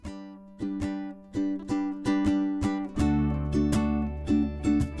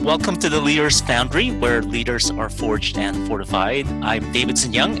Welcome to the Leaders Foundry, where leaders are forged and fortified. I'm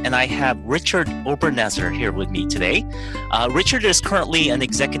Davidson Young, and I have Richard Obernesser here with me today. Richard is currently an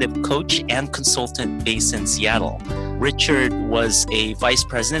executive coach and consultant based in Seattle. Richard was a vice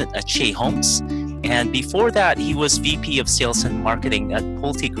president at Shea Homes, and before that, he was VP of Sales and Marketing at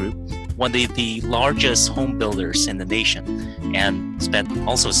Pulte Group, one of the largest home builders in the nation, and spent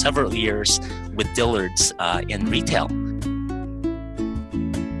also several years with Dillard's in retail.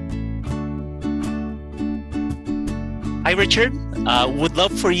 Hi, Richard. Would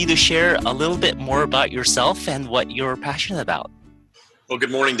love for you to share a little bit more about yourself and what you're passionate about. Well, good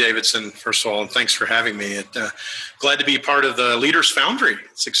morning, Davidson, first of all, and thanks for having me. Glad to be part of the Leaders Foundry.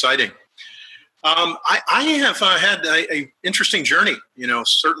 It's exciting. I have had an interesting journey,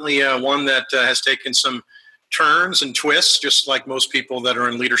 certainly one that has taken some turns and twists, just like most people that are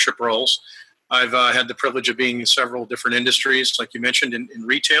in leadership roles. I've had the privilege of being in several different industries, like you mentioned, in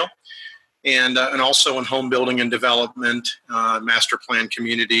retail. And also in home building and development, master plan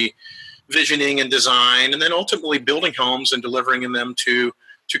community, visioning and design, and then ultimately building homes and delivering them to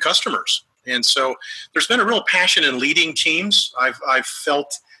customers. And so there's been a real passion in leading teams. I've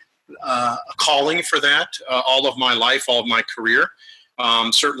felt a calling for that all of my life, all of my career.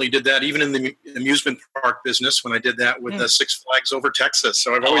 Certainly did that even in the amusement park business when I did that with Six Flags over Texas.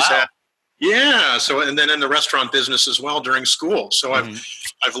 So I've always had. Yeah. So, and then in the restaurant business as well during school. So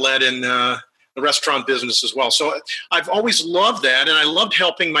I've led in the restaurant business as well. So I've always loved that. And I loved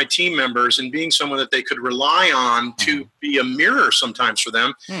helping my team members and being someone that they could rely on to be a mirror sometimes for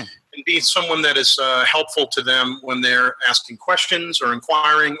them and being someone that is helpful to them when they're asking questions or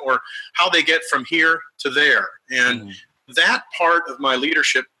inquiring or how they get from here to there. And that part of my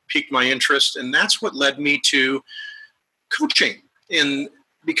leadership piqued my interest. And that's what led me to coaching in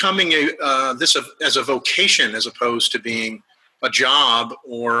becoming this as a vocation as opposed to being a job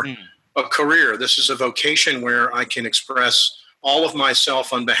or a career. This is a vocation where I can express all of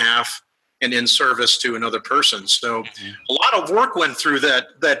myself on behalf and in service to another person. So a lot of work went through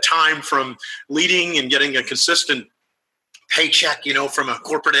that time from leading and getting a consistent paycheck, from a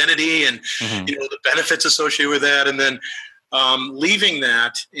corporate entity and, the benefits associated with that. And then leaving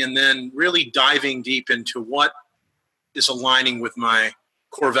that and then really diving deep into what is aligning with my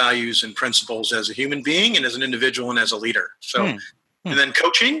core values and principles as a human being and as an individual and as a leader. So, and then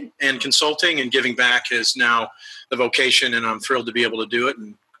coaching and consulting and giving back is now the vocation, and I'm thrilled to be able to do it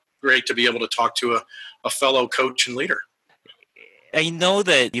and great to be able to talk to a fellow coach and leader. I know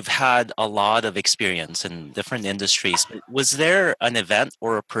that you've had a lot of experience in different industries. Was there an event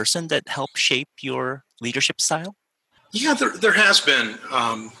or a person that helped shape your leadership style? Yeah, there has been,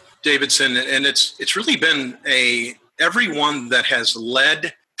 Davidson, and it's really been everyone that has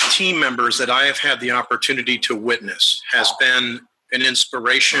led team members that I have had the opportunity to witness has been an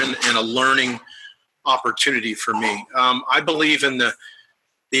inspiration and a learning opportunity for me. I believe in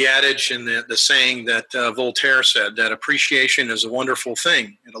the adage and the saying that Voltaire said, that appreciation is a wonderful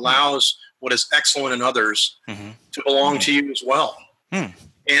thing. It allows what is excellent in others to belong to you as well.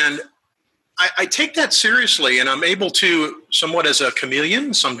 And I take that seriously, and I'm able to, somewhat as a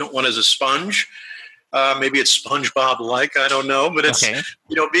chameleon, somewhat as a sponge, maybe it's SpongeBob-like, I don't know, but it's,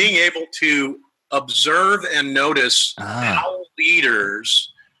 being able to observe and notice how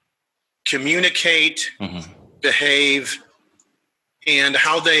leaders communicate, behave, and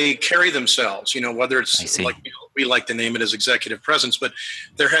how they carry themselves, whether it's like, we like to name it as executive presence, but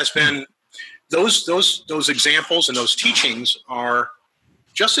there has been those examples and those teachings are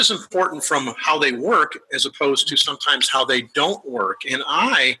just as important from how they work as opposed to sometimes how they don't work. And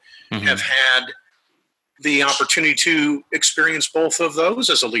I have had the opportunity to experience both of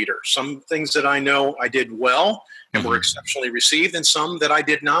those as a leader. Some things that I know I did well and were exceptionally received, and some that I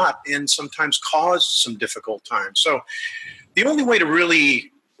did not, and sometimes caused some difficult times. So the only way to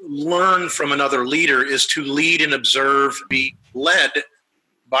really learn from another leader is to lead and observe, be led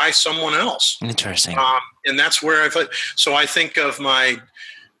by someone else. Interesting. And that's where I think of my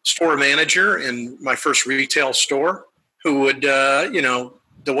store manager in my first retail store who would, the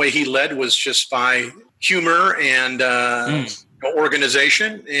way he led was just by humor and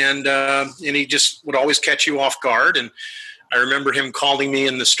organization, and he just would always catch you off guard. And I remember him calling me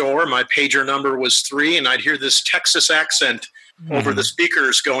in the store. My pager number was 3, and I'd hear this Texas accent over the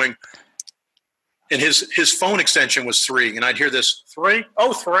speakers going, and his phone extension was 3, and I'd hear this 3,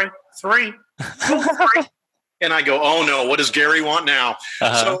 3. And I go, oh no, what does Gary want now?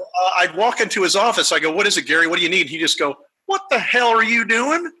 So I'd walk into his office. I go, what is it, Gary? What do you need? He just go, what the hell are you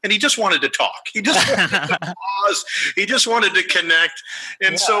doing? And he just wanted to talk. He just wanted to pause. He just wanted to connect.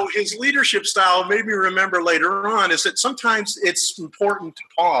 And so his leadership style made me remember later on is that sometimes it's important to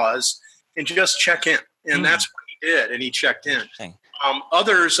pause and just check in. And that's what he did. And he checked in.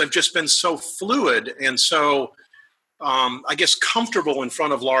 Others have just been so fluid and so, I guess, comfortable in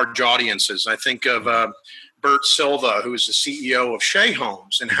front of large audiences. I think of Bert Silva, who is the CEO of Shea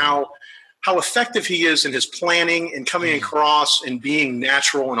Homes, and how effective he is in his planning and coming across and being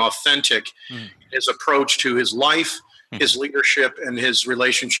natural and authentic in his approach to his life, his leadership, and his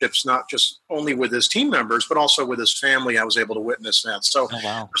relationships, not just only with his team members, but also with his family. I was able to witness that. So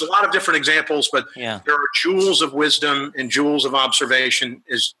there's a lot of different examples, but there are jewels of wisdom and jewels of observation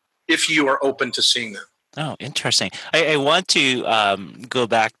is if you are open to seeing them. Oh, interesting. I want to go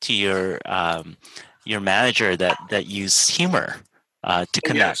back to your manager that used humor to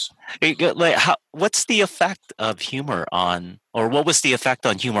connect. Like, what's the effect of humor on, or what was the effect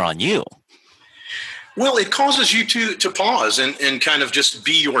on humor on you? Well, it causes you to pause and kind of just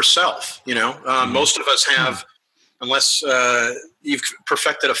be yourself. Most of us have, unless you've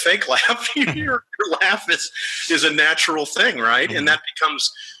perfected a fake laugh, your laugh is a natural thing, right? And that becomes,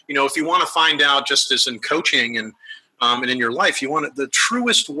 if you want to find out, just as in coaching and in your life, the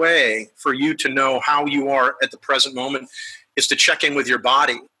truest way for you to know how you are at the present moment is to check in with your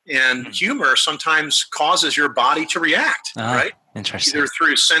body. And humor sometimes causes your body to react, right? Interesting. Either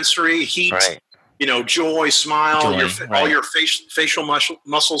through sensory, heat, joy, smile, all your facial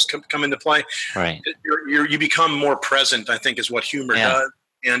muscles come into play. Right. You become more present, I think, is what humor does,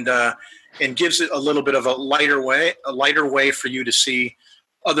 and gives it a little bit of a lighter way for you to see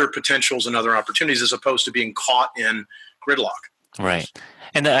other potentials and other opportunities, as opposed to being caught in gridlock. Right.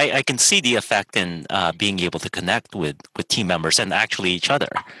 And I can see the effect in being able to connect with team members and actually each other.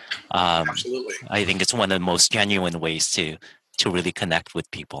 Absolutely. I think it's one of the most genuine ways to really connect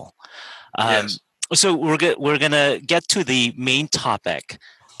with people. So we're going to get to the main topic,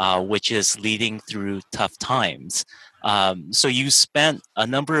 which is leading through tough times. So you spent a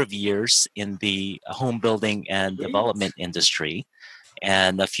number of years in the home building and development industry.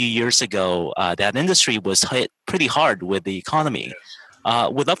 And a few years ago, that industry was hit pretty hard with the economy.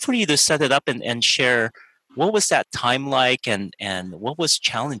 Would love for you to set it up and share what was that time like and what was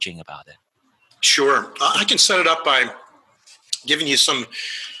challenging about it? Sure. I can set it up by giving you some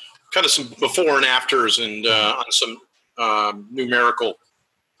before and afters and on some numerical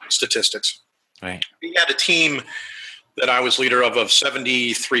statistics. Right. We had a team that I was leader of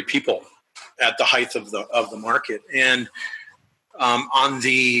 73 people at the height of the market. And on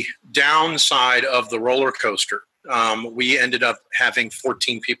the downside of the roller coaster, we ended up having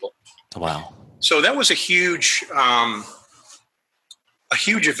 14 people. Wow. So that was a huge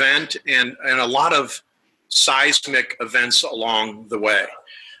event and a lot of seismic events along the way.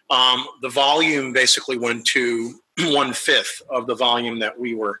 The volume basically went to 1/5 of the volume that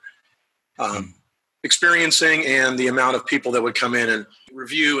we were experiencing, and the amount of people that would come in and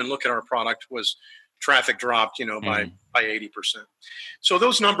review and look at our product was traffic dropped, by 80%. So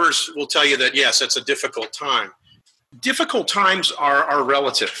those numbers will tell you that, yes, it's a difficult time. Difficult times are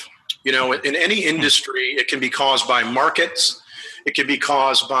relative. In any industry, it can be caused by markets. It can be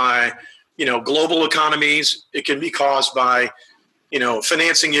caused by, global economies. It can be caused by,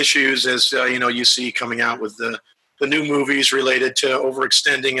 financing issues, as, you see coming out with the new movies related to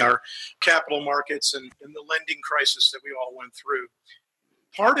overextending our capital markets and the lending crisis that we all went through.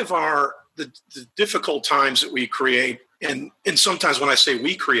 Part of the difficult times that we create, and sometimes when I say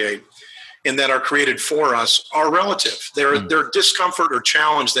we create, and that are created for us, are relative. They're discomfort or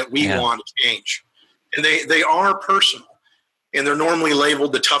challenge that we want to change. And they are personal. And they're normally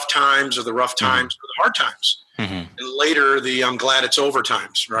labeled the tough times or the rough times or the hard times. And later, the I'm glad it's over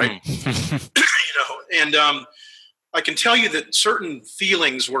times, right? And I can tell you that certain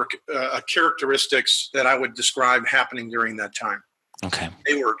feelings were characteristics that I would describe happening during that time. Okay.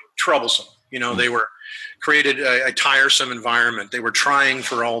 They were troublesome. They were created a tiresome environment. They were trying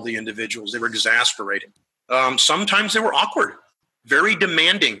for all the individuals. They were exasperating. Sometimes they were awkward, very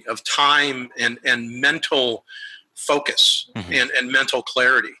demanding of time and mental focus and mental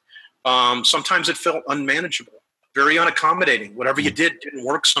clarity. Sometimes it felt unmanageable, very unaccommodating. Whatever you did didn't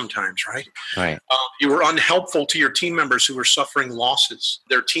work sometimes, right? Right. You were unhelpful to your team members who were suffering losses.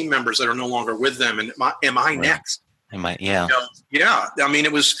 Their team members that are no longer with them. And am I next? Yeah. I mean,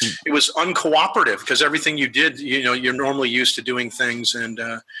 it was uncooperative because everything you did, you're normally used to doing things and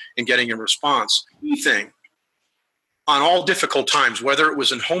getting a response. Anything on all difficult times, whether it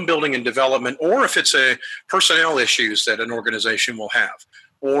was in home building and development, or if it's a personnel issues that an organization will have,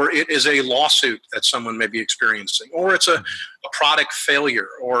 or it is a lawsuit that someone may be experiencing, or it's a product failure,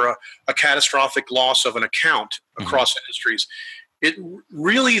 or a catastrophic loss of an account across industries. It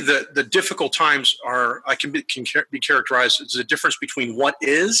really, the difficult times can be characterized as the difference between what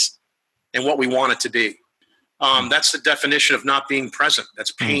is and what we want it to be. That's the definition of not being present.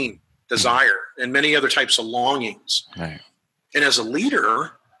 That's pain, desire, and many other types of longings. Right. And as a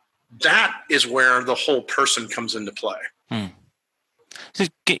leader, that is where the whole person comes into play. So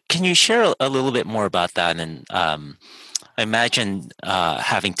can you share a little bit more about that? And I imagine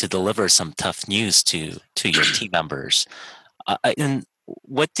having to deliver some tough news to your team members. And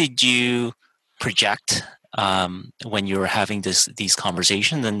what did you project when you were having these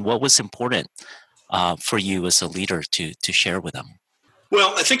conversations, and what was important for you as a leader to share with them?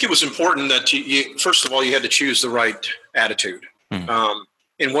 Well, I think it was important that you first of all, you had to choose the right attitude.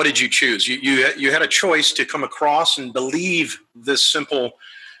 And what did you choose? You had a choice to come across and believe this simple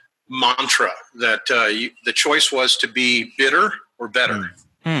mantra that the choice was to be bitter or better.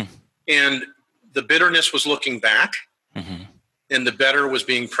 And the bitterness was looking back, and the better was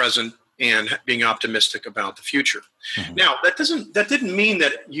being present and being optimistic about the future. Now, that didn't mean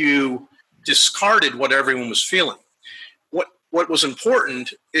that you discarded what everyone was feeling. What was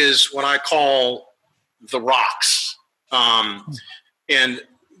important is what I call the rocks. And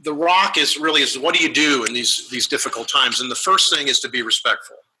the rock is what do you do in these difficult times? And the first thing is to be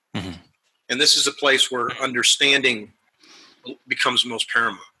respectful. And this is a place where understanding becomes most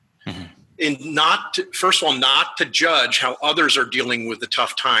paramount. And first of all, not to judge how others are dealing with the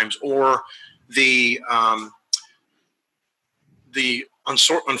tough times or the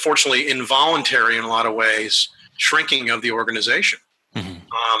unfortunately involuntary, in a lot of ways, shrinking of the organization. And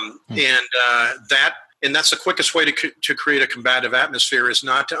that's the quickest way to create a combative atmosphere, is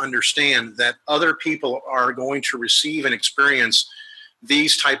not to understand that other people are going to receive and experience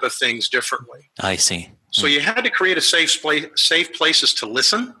these type of things differently. I see. So you had to create a safe places to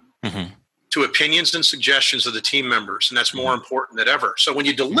listen to opinions and suggestions of the team members, and that's more important than ever. So when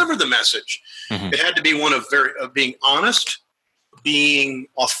you deliver the message, it had to be one of being honest, being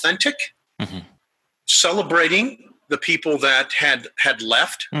authentic, celebrating the people that had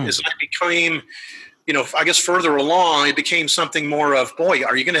left. As I became, I guess further along, it became something more of, boy,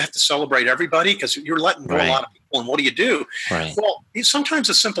 are you going to have to celebrate everybody? Because you're letting go a lot of people, and what do you do? Well, sometimes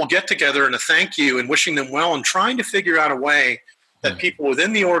a simple get-together and a thank you and wishing them well and trying to figure out a way that people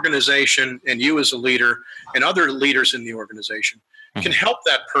within the organization and you as a leader and other leaders in the organization can help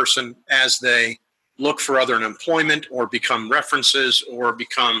that person as they look for other employment or become references or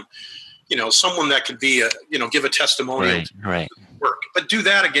become, someone that could be give a testimonial to work. But do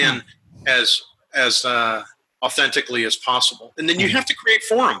that again as authentically as possible. And then you have to create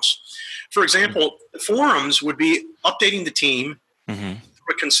forums. For example, forums would be updating the team through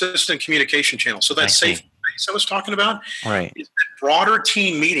a consistent communication channel. So that safe place I was talking about is broader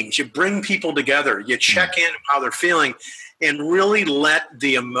team meetings. You bring people together, you check in how they're feeling, and really let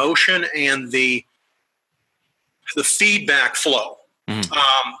the emotion and the feedback flow.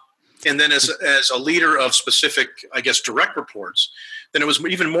 And then as a leader of specific, I guess, direct reports, then it was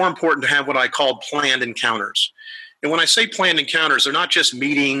even more important to have what I called planned encounters. And when I say planned encounters, they're not just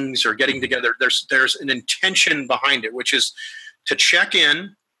meetings or getting together. There's an intention behind it, which is to check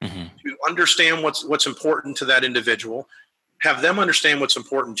in, to understand what's important to that individual, have them understand what's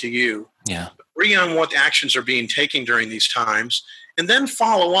important to you, agree on what actions are being taken during these times, and then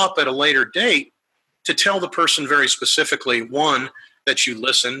follow up at a later date to tell the person very specifically, one, that you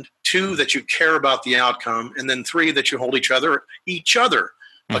listened, two, that you care about the outcome, and then three, that you hold each other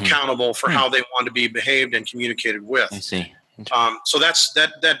accountable for how they want to be behaved and communicated with. I see. So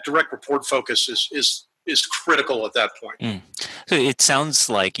that direct report focus is critical at that point. So it sounds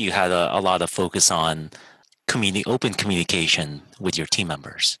like you had a lot of focus on open communication with your team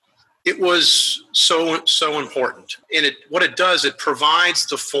members. It was so important, and what it does, it provides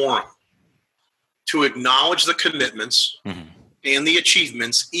the forum to acknowledge the commitments and the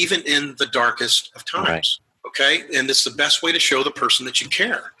achievements, even in the darkest of times. Okay, and it's the best way to show the person that you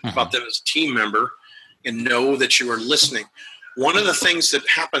care about them as a team member and know that you are listening. One of the things that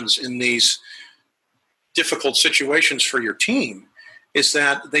happens in these difficult situations for your team is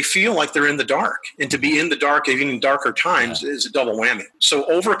that they feel like they're in the dark, and to be in the dark, even in darker times, is a double whammy. So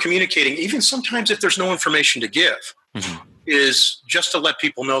over communicating, even sometimes if there's no information to give, is just to let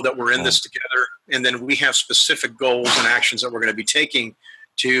people know that we're in this together, and then we have specific goals and actions that we're going to be taking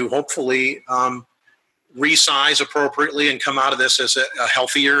to hopefully resize appropriately and come out of this as a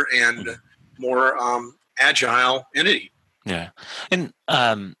healthier and more agile entity. Yeah. And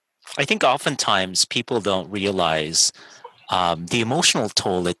I think oftentimes people don't realize the emotional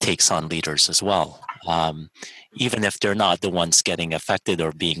toll it takes on leaders as well. Even if they're not the ones getting affected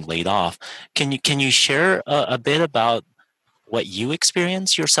or being laid off. Can you share a bit about what you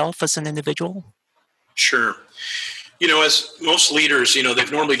experience yourself as an individual? Sure. As most leaders,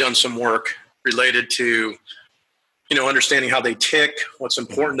 they've normally done some work related to, understanding how they tick, what's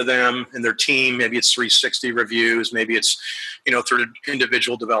important to them and their team. Maybe it's 360 reviews. Maybe it's, through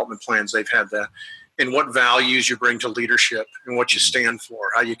individual development plans. They've had that. And what values you bring to leadership and what you stand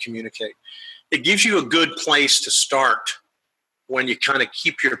for, how you communicate. It gives you a good place to start when you kind of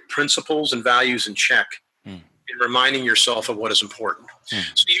keep your principles and values in check and reminding yourself of what is important.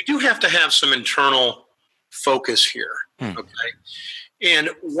 So you do have to have some internal focus here. Okay. And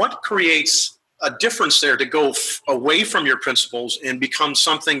what creates a difference there to go away from your principles and become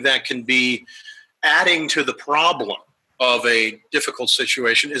something that can be adding to the problem of a difficult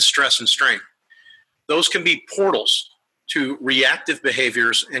situation is stress and strain. Those can be portals to reactive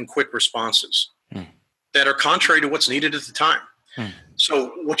behaviors and quick responses that are contrary to what's needed at the time.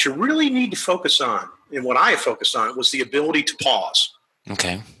 So what you really need to focus on, and what I focused on, was the ability to pause.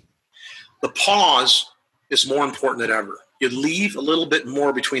 Okay. The pause is more important than ever. You leave a little bit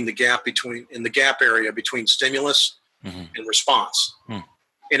more between the gap area between stimulus and response. And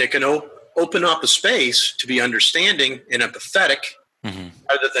it can open up a space to be understanding and empathetic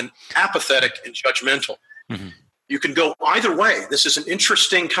rather than apathetic and judgmental. You can go either way. This is an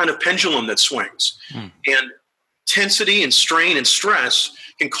interesting kind of pendulum that swings. And tensity and strain and stress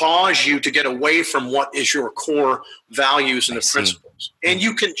can cause you to get away from what is your core values and the principles. And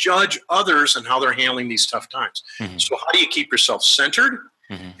you can judge others and how they're handling these tough times. So how do you keep yourself centered?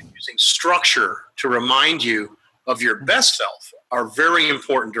 Using structure to remind you of your best self are very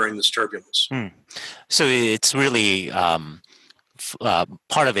important during this turbulence. So it's really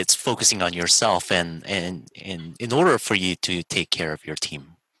part of it's focusing on yourself and in order for you to take care of your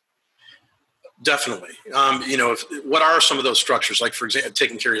team. Definitely. What are some of those structures? Like, for example,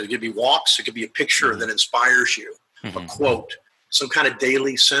 taking care of you. It could be walks. It could be a picture that inspires you, a quote, some kind of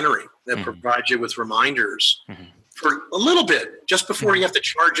daily centering that provides you with reminders for a little bit just before you have to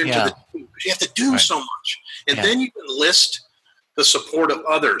charge into the team, because you have to do so much. And then you can list the support of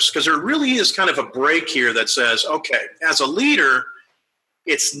others, because there really is kind of a break here that says, okay, as a leader,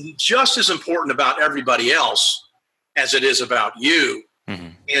 it's just as important about everybody else as it is about you.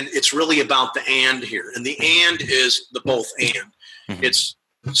 And it's really about the and here. And the and is the both and. It's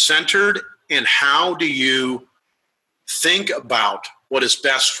centered in how do you think about what is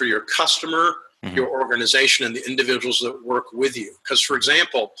best for your customer, your organization, and the individuals that work with you. Because, for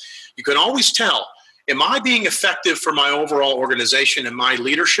example, you can always tell, am I being effective for my overall organization and my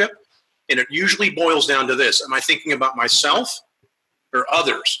leadership? And it usually boils down to this. Am I thinking about myself or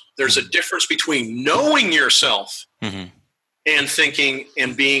others? There's a difference between knowing yourself and thinking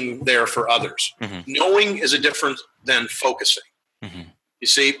and being there for others. Knowing is a different than focusing. You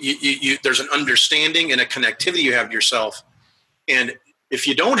see, you there's an understanding and a connectivity you have to yourself. And if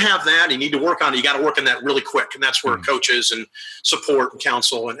you don't have that, you need to work on it. You got to work on that really quick. And that's where coaches and support and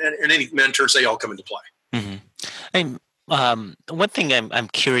counsel and any mentors, they all come into play. And one thing I'm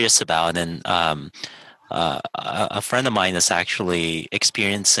curious about, and a friend of mine is actually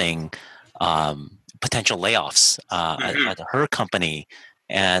experiencing potential layoffs at her company.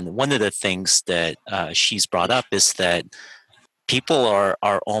 And one of the things that she's brought up is that people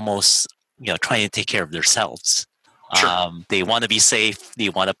are almost trying to take care of themselves. They want to be safe. They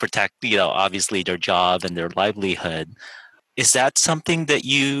want to protect obviously their job and their livelihood. Is that something that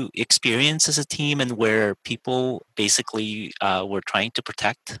you experience as a team, and where people basically were trying to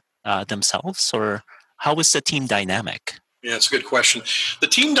protect themselves, or how was the team dynamic? Yeah, it's a good question. The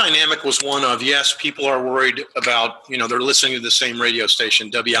team dynamic was one of, yes, people are worried about, they're listening to the same radio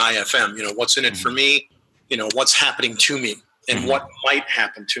station, WIFM, what's in it for me, what's happening to me and what might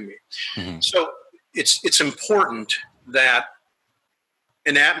happen to me. So it's important that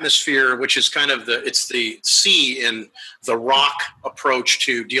an atmosphere, which is kind of it's the C in the rock approach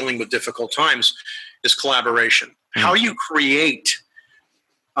to dealing with difficult times, is collaboration. How you create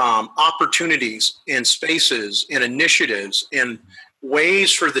opportunities and spaces and initiatives and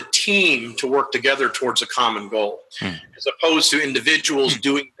ways for the team to work together towards a common goal, as opposed to individuals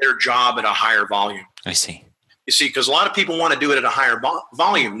doing their job at a higher volume. I see. You see, because a lot of people want to do it at a higher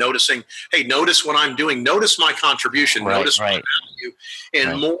volume, noticing, hey, notice what I'm doing, notice my contribution, notice my value,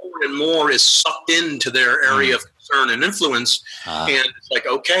 and more is sucked into their area of concern and influence. And it's like,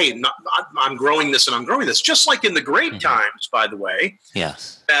 okay, I'm growing this and I'm growing this. Just like in the great times, by the way.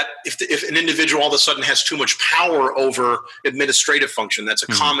 Yes. That if an individual all of a sudden has too much power over administrative function, that's a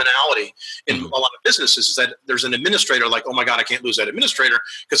commonality in a lot of businesses, is that there's an administrator like, oh my God, I can't lose that administrator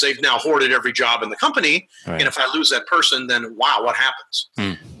because they've now hoarded every job in the company. Right. And if I lose that person, then wow, what happens?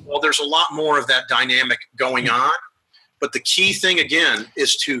 Well, there's a lot more of that dynamic going on. But the key thing, again,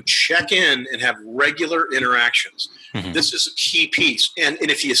 is to check in and have regular interactions. This is a key piece. And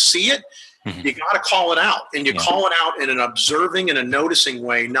if you see it, you got to call it out. And you call it out in an observing and a noticing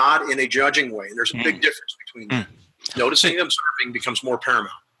way, not in a judging way. And there's a big difference between that. Noticing and observing becomes more paramount.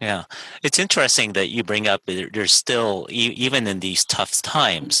 Yeah. It's interesting that you bring up there's still, even in these tough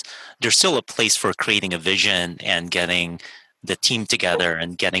times, there's still a place for creating a vision and getting the team together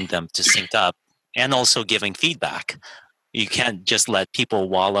and getting them to sync up and also giving feedback. You can't just let people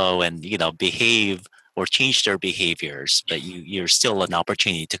wallow and, behave or change their behaviors, but you're still an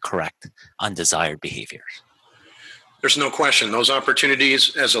opportunity to correct undesired behaviors. There's no question. Those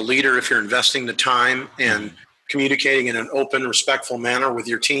opportunities as a leader, if you're investing the time and communicating in an open, respectful manner with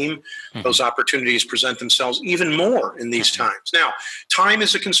your team, those opportunities present themselves even more in these times. Now, time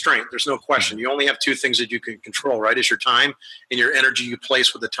is a constraint. There's no question. You only have two things that you can control, right? Is your time and your energy you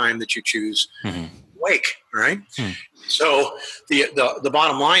place with the time that you choose. Wake, right? So the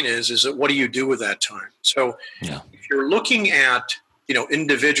bottom line is that what do you do with that time? So if you're looking at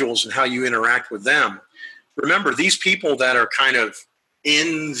individuals and how you interact with them, remember these people that are kind of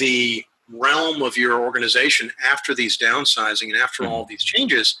in the realm of your organization after these downsizing and after all of these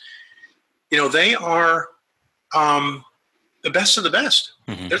changes, they are the best of the best.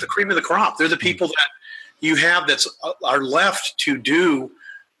 They're the cream of the crop. They're the people that you have are left to do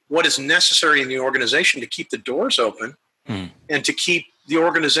what is necessary in the organization to keep the doors open and to keep the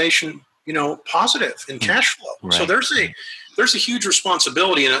organization, positive in cash flow. Right. So there's a huge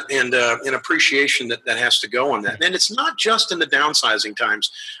responsibility and an appreciation that has to go on that. And it's not just in the downsizing times.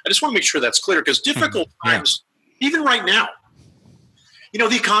 I just want to make sure that's clear because difficult times, even right now,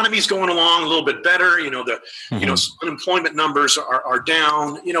 the economy is going along a little bit better. Unemployment numbers are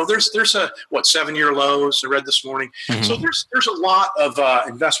down. There's 7-year lows I read this morning. So there's a lot of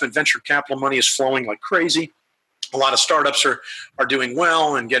investment venture capital money is flowing like crazy. A lot of startups are doing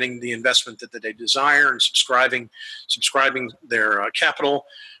well and getting the investment that they desire and subscribing their capital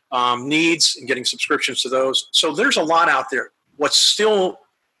needs and getting subscriptions to those. So there's a lot out there. What's still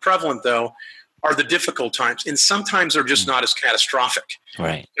prevalent though are the difficult times, and sometimes they're just not as catastrophic.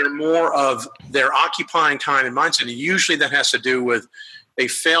 Right. They're more of their occupying time and mindset, and usually that has to do with a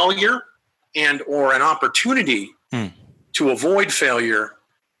failure and or an opportunity to avoid failure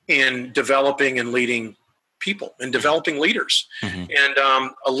in developing and leading people and developing leaders. And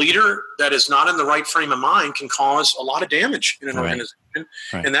a leader that is not in the right frame of mind can cause a lot of damage in an organization,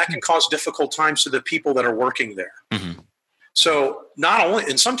 and that can cause difficult times to the people that are working there. So not only,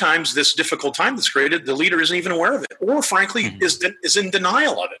 and sometimes this difficult time that's created, the leader isn't even aware of it, or frankly is in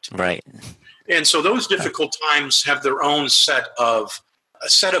denial of it. Right. And so those difficult times have their own set of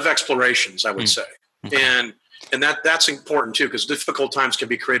explorations, I would say. And that's important too, because difficult times can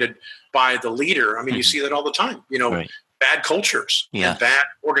be created by the leader. I mean, you see that all the time, bad cultures, and bad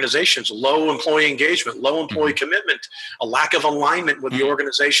organizations, low employee engagement, low employee commitment, a lack of alignment with the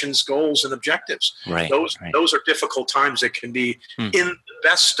organization's goals and objectives. Right. Those are difficult times that can be in the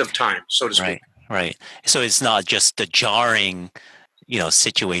best of times, so to speak. Right. So it's not just the jarring,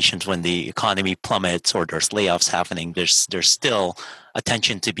 situations when the economy plummets or there's layoffs happening. There's still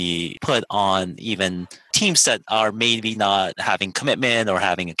attention to be put on even teams that are maybe not having commitment or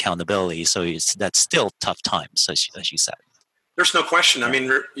having accountability. So that's still tough times, as you said. There's no question. I mean,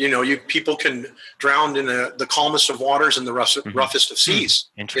 people can drown in the calmest of waters and the roughest of seas.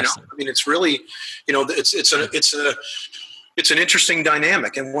 Interesting. I mean, it's really, it's an interesting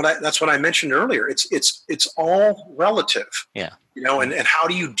dynamic, and that's what I mentioned earlier. It's all relative. Yeah. And how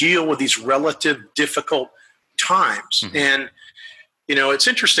do you deal with these relative difficult times? And it's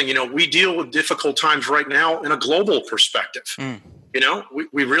interesting. We deal with difficult times right now in a global perspective.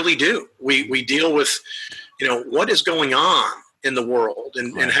 We really do. We deal with what is going on in the world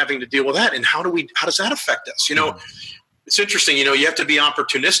and having to deal with that, and how does that affect us? It's interesting. You have to be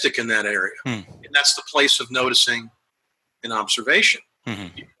opportunistic in that area, and that's the place of noticing and observation.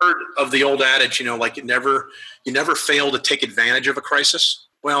 You've heard of the old adage, like you never fail to take advantage of a crisis.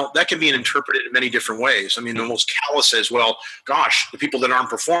 Well, that can be interpreted in many different ways. I mean, the most callous is, well, gosh, the people that aren't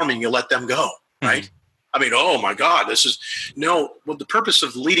performing, you let them go, right? I mean, oh my God, well, the purpose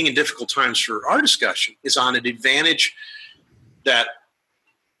of leading in difficult times for our discussion is on an advantage that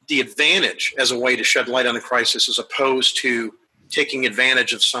the advantage as a way to shed light on the crisis as opposed to taking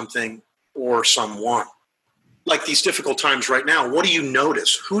advantage of something or someone. Like these difficult times right now, what do you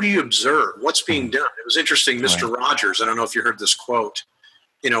notice? Who do you observe? What's being done? It was interesting. Mr. Rogers, I don't know if you heard this quote,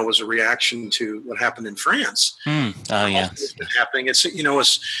 was a reaction to what happened in France. Oh, yeah. It's been happening. It's,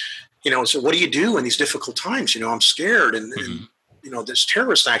 so what do you do in these difficult times? I'm scared and there's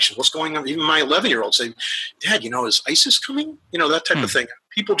terrorist action. What's going on? Even my 11-year-old say, Dad, is ISIS coming? That type of thing.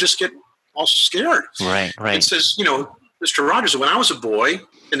 People just get all scared. Right. It says, Mr. Rogers, when I was a boy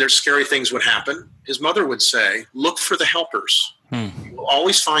and there's scary things would happen, his mother would say, look for the helpers. You will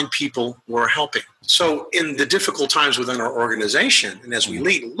always find people who are helping. So in the difficult times within our organization, and as we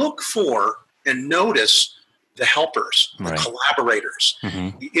lead, look for and notice the helpers, the collaborators,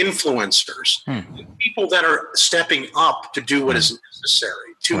 the influencers, the people that are stepping up to do what is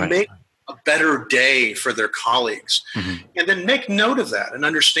necessary to make a better day for their colleagues. And then make note of that and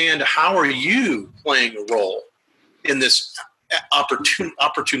understand, how are you playing a role in this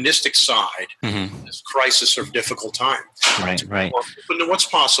opportunistic side, this crisis or difficult time. Right. But know what's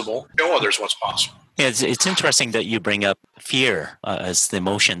possible, show others what's possible. Yeah, it's interesting that you bring up fear as the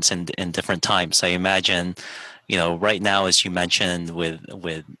emotions in different times. I imagine, right now, as you mentioned,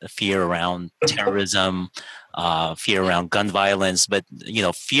 with fear around terrorism, fear around gun violence, but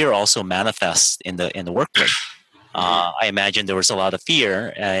fear also manifests in the workplace. I imagine there was a lot of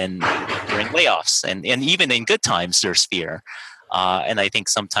fear during layoffs, and even in good times, there's fear. And I think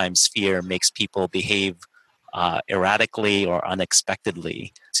sometimes fear makes people behave erratically or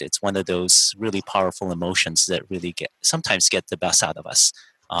unexpectedly. So it's one of those really powerful emotions that really sometimes get the best out of us.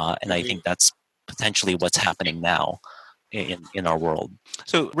 And I think that's potentially what's happening now in our world.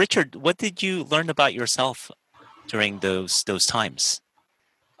 So, Richard, what did you learn about yourself during those times?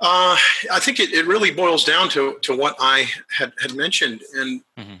 I think it really boils down to what I had mentioned, and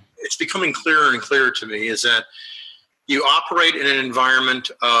it's becoming clearer and clearer to me, is that you operate in an environment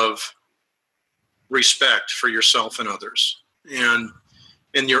of respect for yourself and others, and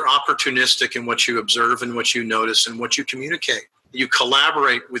you're opportunistic in what you observe and what you notice and what you communicate. You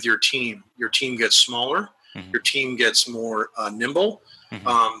collaborate with your team. Your team gets smaller. Your team gets more nimble.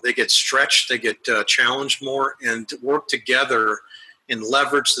 They get stretched. They get challenged more, and work together and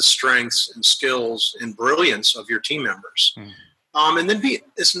leverage the strengths and skills and brilliance of your team members. And then be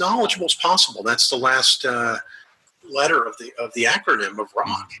as knowledgeable as possible. That's the last letter of the acronym of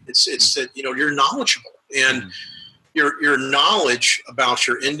ROCK. It's that you're knowledgeable, and your knowledge about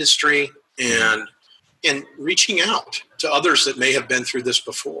your industry and reaching out to others that may have been through this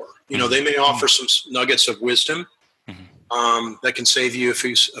before. They may offer some nuggets of wisdom that can save you a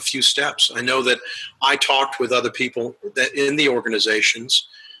few steps. I know that I talked with other people that in the organizations,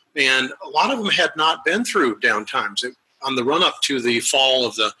 and a lot of them had not been through down times. On the run up to the fall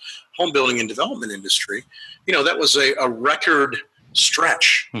of the home building and development industry, that was a record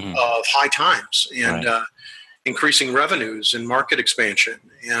stretch of high times and increasing revenues and market expansion,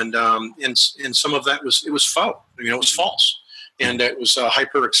 and some of that was faux. It was false. And it was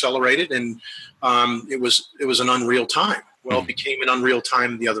hyper accelerated, and it was an unreal time. Well, it became an unreal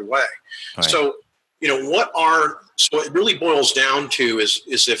time the other way. Right. So, so it really boils down to is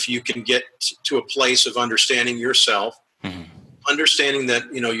if you can get to a place of understanding yourself, understanding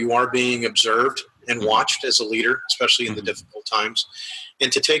that you are being observed and watched as a leader, especially in the difficult times,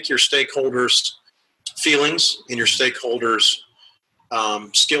 and to take your stakeholders' feelings and your stakeholders'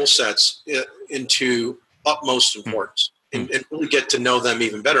 skill sets into utmost importance. And really get to know them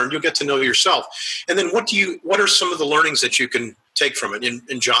even better, and you'll get to know yourself. And then what are some of the learnings that you can take from it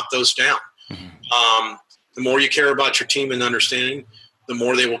and jot those down? The more you care about your team and understanding, the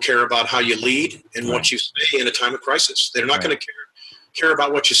more they will care about how you lead and what you say in a time of crisis. They're not going to care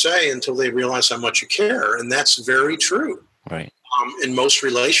about what you say until they realize how much you care, and that's very true. Right. In most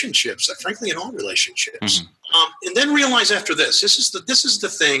relationships, frankly, in all relationships. And then realize after this is the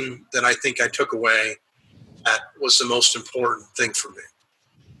thing that I think I took away. That was the most important thing for me,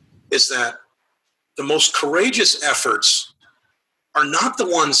 is that the most courageous efforts are not the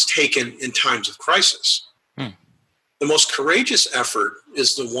ones taken in times of crisis. The most courageous effort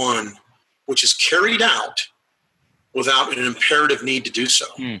is the one which is carried out without an imperative need to do so.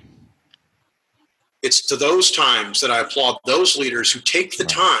 It's to those times that I applaud those leaders who take the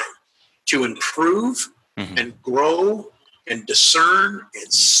time to improve and grow and discern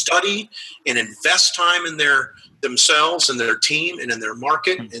and study and invest time in themselves and their team and in their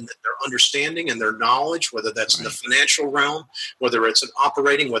market and their understanding and their knowledge, whether that's in the financial realm, whether it's in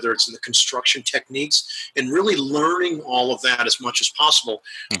operating, whether it's in the construction techniques, and really learning all of that as much as possible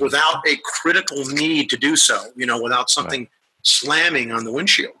without a critical need to do so, without something slamming on the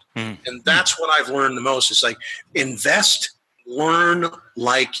windshield. Mm-hmm. And that's what I've learned the most is like learn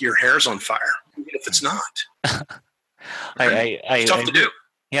like your hair's on fire, even if it's not. It's tough to do.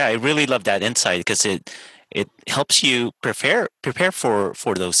 Yeah, I really love that insight because it helps you prepare for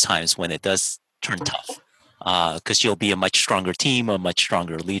those times when it does turn tough. Because you'll be a much stronger team, a much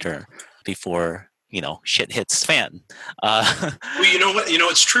stronger leader before shit hits fan. Well, you know what?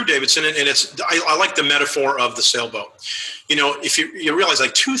 It's true, Davidson, and I like the metaphor of the sailboat. If you realize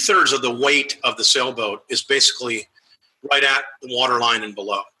like 2/3 of the weight of the sailboat is basically right at the waterline and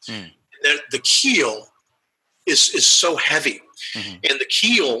below. The keel is so heavy. Mm-hmm. And the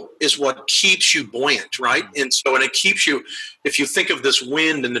keel is what keeps you buoyant, right? Mm-hmm. And it keeps you, if you think of this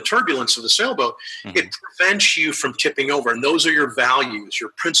wind and the turbulence of the sailboat, mm-hmm. it prevents you from tipping over. And those are your values, your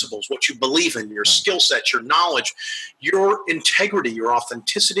principles, what you believe in, your skill sets, your knowledge, your integrity, your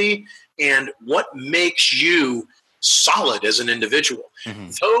authenticity, and what makes you solid as an individual. Mm-hmm.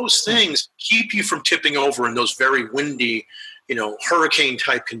 Those things keep you from tipping over in those very windy, hurricane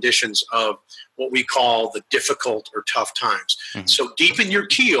type conditions of what we call the difficult or tough times. Mm-hmm. So deepen your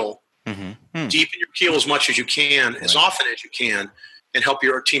keel, deepen your keel as much as you can, as often as you can, and help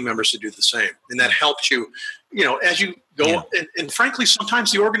your team members to do the same. And that helps you, as you go. Yeah. And frankly,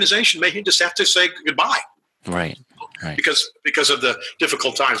 sometimes the organization may just have to say goodbye. Right. Because of the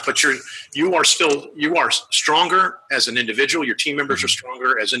difficult times, but you are stronger as an individual. Your team members are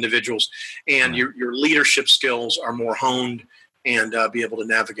stronger as individuals, and your leadership skills are more honed, and be able to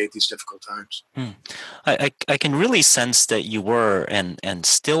navigate these difficult times. I can really sense that you were and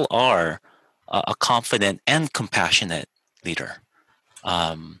still are a confident and compassionate leader.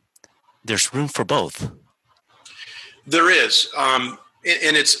 There's room for both. There is, and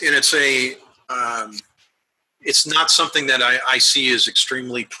it's not something that I see as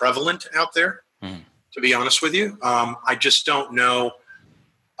extremely prevalent out there, to be honest with you. I just don't know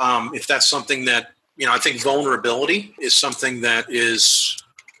if that's something that, I think vulnerability is something that is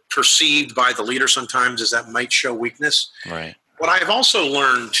perceived by the leader sometimes as that might show weakness. Right. What I've also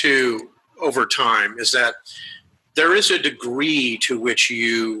learned too over time is that there is a degree to which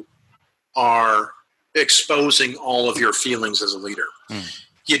you are exposing all of your feelings as a leader.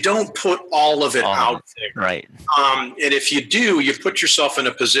 You don't put all of it out there. Right. And if you do, you put yourself in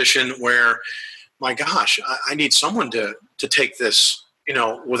a position where, my gosh, I need someone to take this,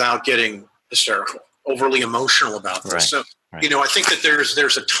 without getting hysterical, overly emotional about this. Right. So, I think that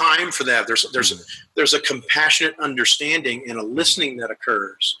there's a time for that. There's a compassionate understanding and a listening that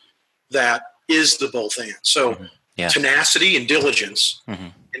occurs that is the both and. So tenacity and diligence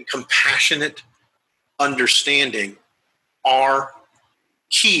and compassionate understanding are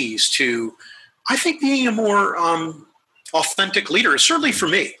keys to, I think, being a more authentic leader, certainly for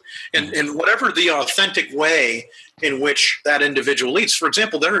me. And whatever the authentic way in which that individual leads. For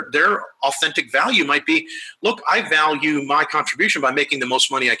example, their authentic value might be, look, I value my contribution by making the most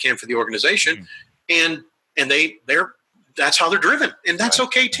money I can for the organization. And that's how they're driven. And that's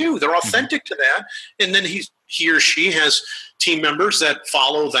okay too. They're authentic to that. And then he or she has team members that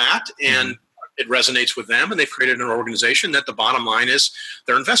follow that, and it resonates with them, and they've created an organization that the bottom line is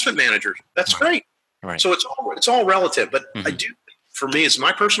they're investment managers. That's great. Right. So it's all relative. But I do, for me, it's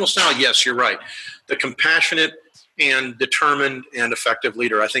my personal style. Yes, you're right. The compassionate and determined and effective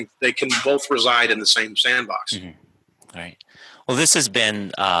leader, I think they can both reside in the same sandbox. Right. Well, this has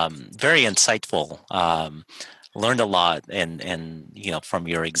been very insightful. Learned a lot, and from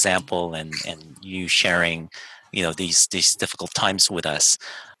your example and you sharing, these difficult times with us.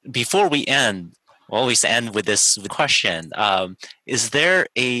 Before we end, we always end with this question: is there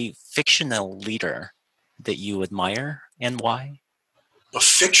a fictional leader that you admire, and why? A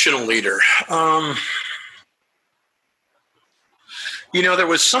fictional leader. There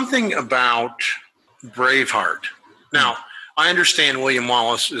was something about Braveheart. Now, I understand William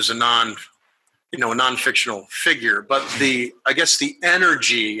Wallace is a non-fictional figure, but I guess the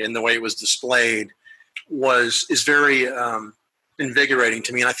energy and the way it was displayed is very invigorating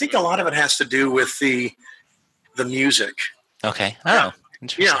to me. And I think a lot of it has to do with the music. Okay. Oh,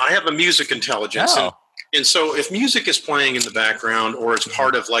 interesting. Yeah, I have a music intelligence. Oh. And so if music is playing in the background, or it's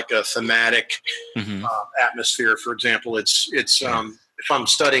part of like a thematic atmosphere, for example, it's if I'm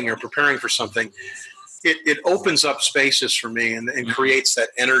studying or preparing for something, it opens up spaces for me and creates that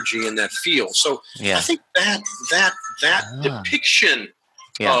energy and that feel. So I think that depiction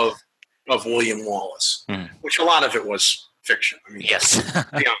of William Wallace, which a lot of it was fiction. I mean, yes, to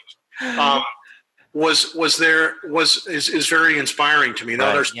be honest, is very inspiring to me.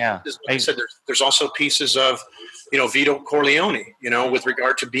 Now, like I said, there's also pieces of, Vito Corleone, with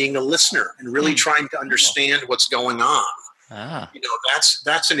regard to being a listener and really trying to understand what's going on. Ah.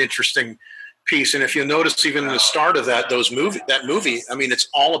 That's an interesting piece. And if you notice, even in the start of that movie, I mean, it's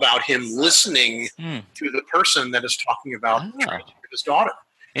all about him listening to the person that is talking about his daughter.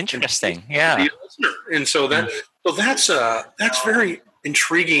 Interesting. Yeah. And so that's very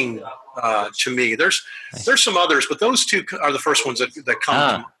intriguing to me. There's some others, but those two are the first ones that come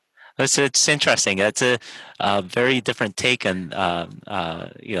to mind. It's interesting. That's a very different take on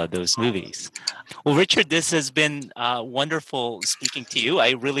those movies. Well, Richard, this has been wonderful speaking to you.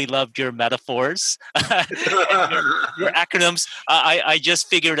 I really loved your metaphors, your acronyms. I just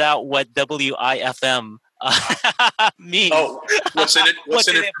figured out what WIFM means. Oh, what's in it? What's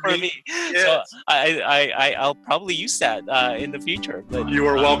in it for me? Yes. So I'll probably use that in the future. But you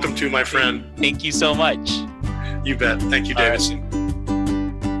are welcome to, my friend. Thank you so much. You bet. Thank you, Davidson.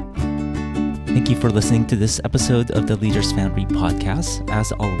 Thank you for listening to this episode of the Leaders Foundry podcast.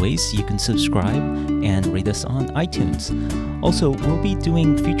 As always, you can subscribe and rate us on iTunes. Also, we'll be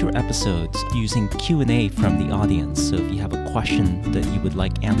doing future episodes using Q&A from the audience. So if you have a question that you would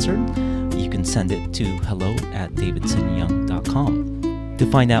like answered, you can send it to hello@davidsonyoung.com. To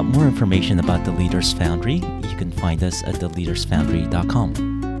find out more information about the Leaders Foundry, you can find us at theleadersfoundry.com.